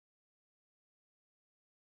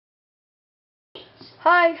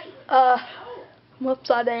Hi, I'm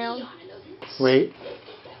upside down. Wait.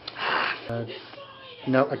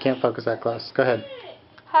 No, I can't focus that close. Go ahead.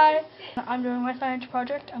 Hi, I'm doing my science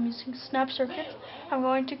project. I'm using snap circuits. I'm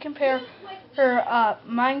going to compare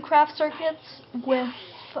Minecraft circuits with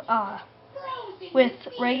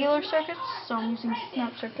regular circuits. So I'm using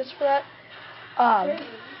snap circuits for that.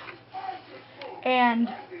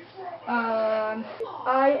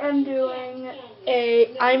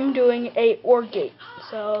 I'm doing a OR gate.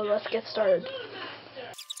 So let's get started.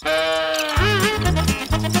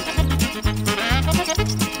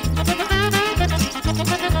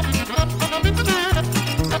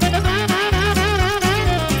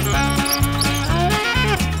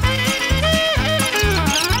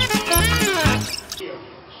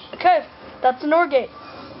 Okay, that's an OR gate.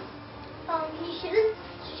 He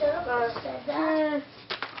should have said that.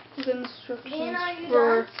 The instructions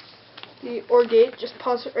for the OR gate. Just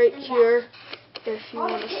pause it right here if you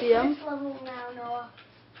want to see them.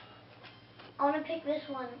 I want to pick this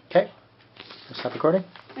one. Okay. Stop recording.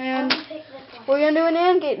 And I want to pick this one. we're going to do an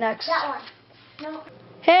AND gate next. That one. No.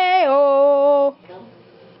 Hey-oh!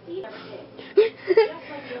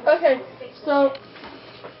 Okay, so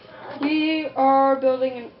we are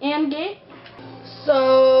building an AND gate.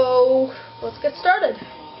 So let's get started.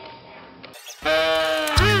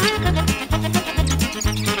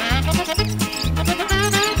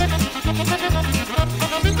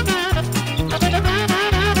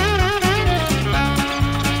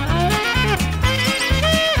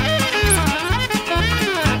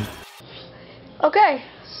 Okay,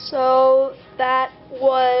 so that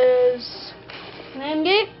was an AND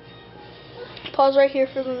gate. Pause right here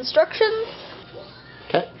for the instructions.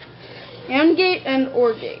 Okay. AND gate and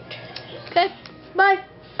OR gate. Okay, bye.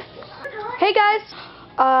 Hey guys,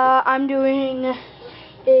 I'm doing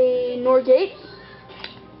a NOR gate,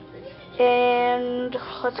 and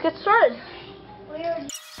let's get started.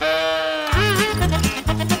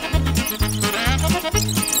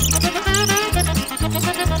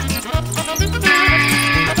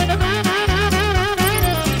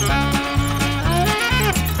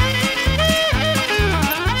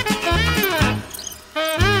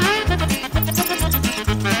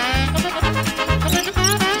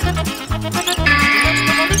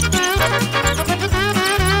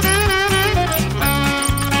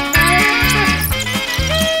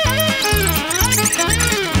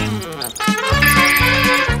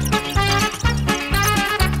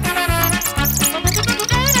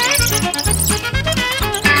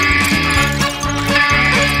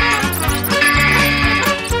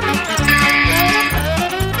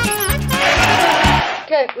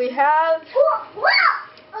 Okay, we have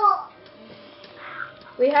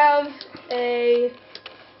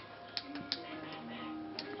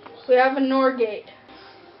a NOR gate.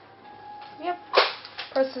 Yep.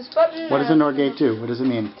 Press this button. What does a NOR gate do? What does it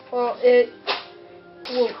mean? Well, it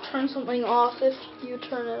will turn something off if you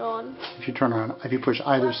turn it on. If you turn on, if you push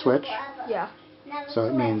either switch, Yeah. so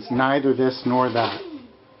it means neither this nor that.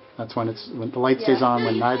 That's when the light stays on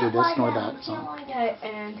when neither this nor that is on. Okay,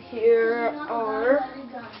 and here are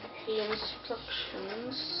the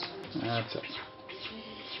instructions. That's it.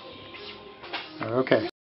 Okay.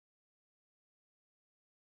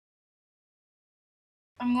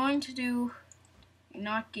 I'm going to do a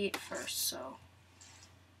NOT gate first,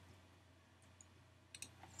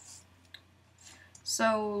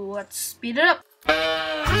 so let's speed it up.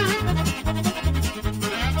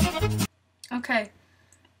 Okay,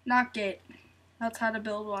 NOT gate. That's how to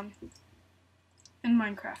build one in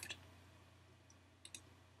Minecraft.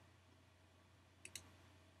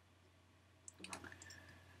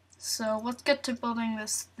 So let's get to building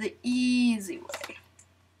this the easy way.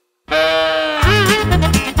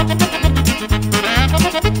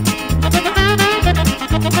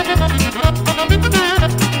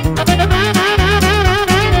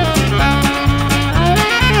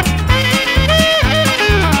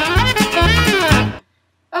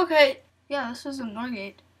 Okay, yeah, this is a NOR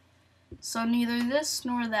gate. So neither this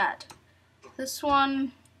nor that. This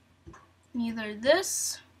one, neither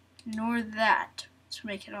this nor that to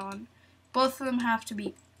make it on. Both of them have to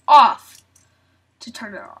be off to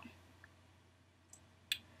turn it on.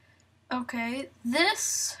 Okay,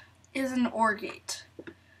 this is an OR gate.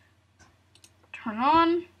 Turn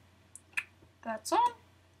on, that's on.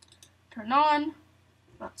 Turn on,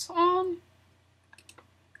 that's on.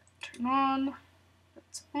 Turn on,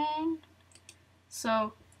 that's on.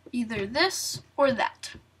 So either this or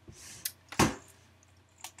that.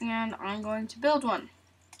 And I'm going to build one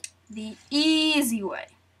the easy way.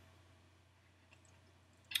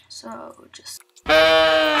 So just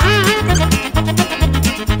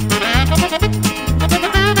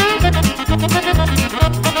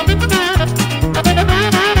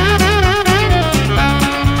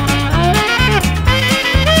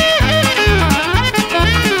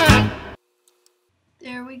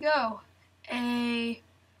go. A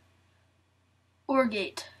OR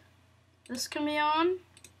gate. This can be on.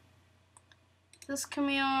 This can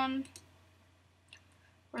be on.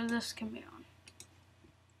 Or this can be on.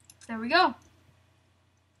 There we go.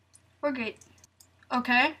 OR gate.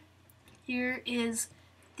 Okay. Here is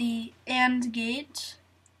the AND gate.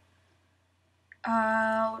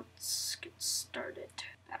 Let's get started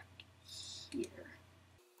back here.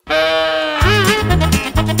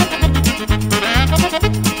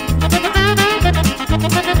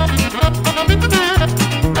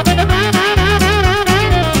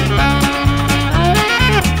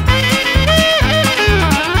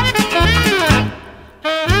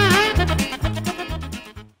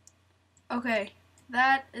 Okay,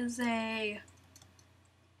 that is a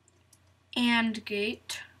AND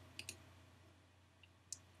gate.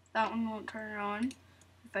 That one won't turn it on.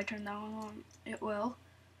 If I turn that one on, it will.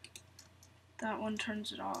 That one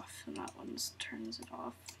turns it off, and that one turns it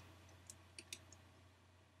off.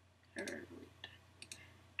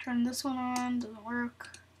 Turn this one on, doesn't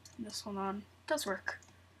work. This one on, does work.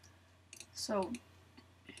 So,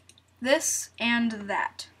 this and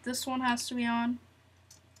that. This one has to be on,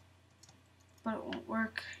 but it won't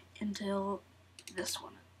work until this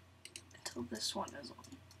one is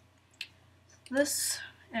on. This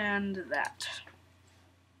and that.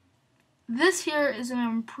 This here is an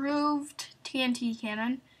improved TNT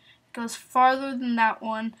cannon. It goes farther than that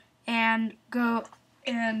one and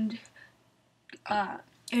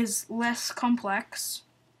is less complex.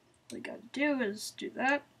 All we gotta do is do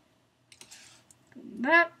that, and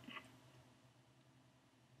that.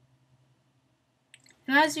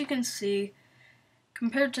 And as you can see,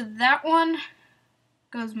 compared to that one,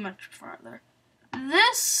 it goes much farther.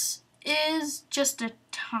 This is just a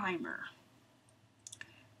timer.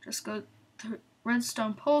 Just go, the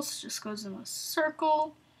redstone pulse just goes in a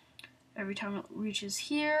circle. Every time it reaches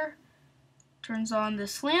here, turns on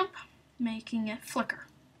this lamp, making it flicker.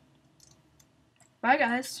 Bye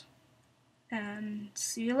guys, and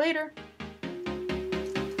see you later.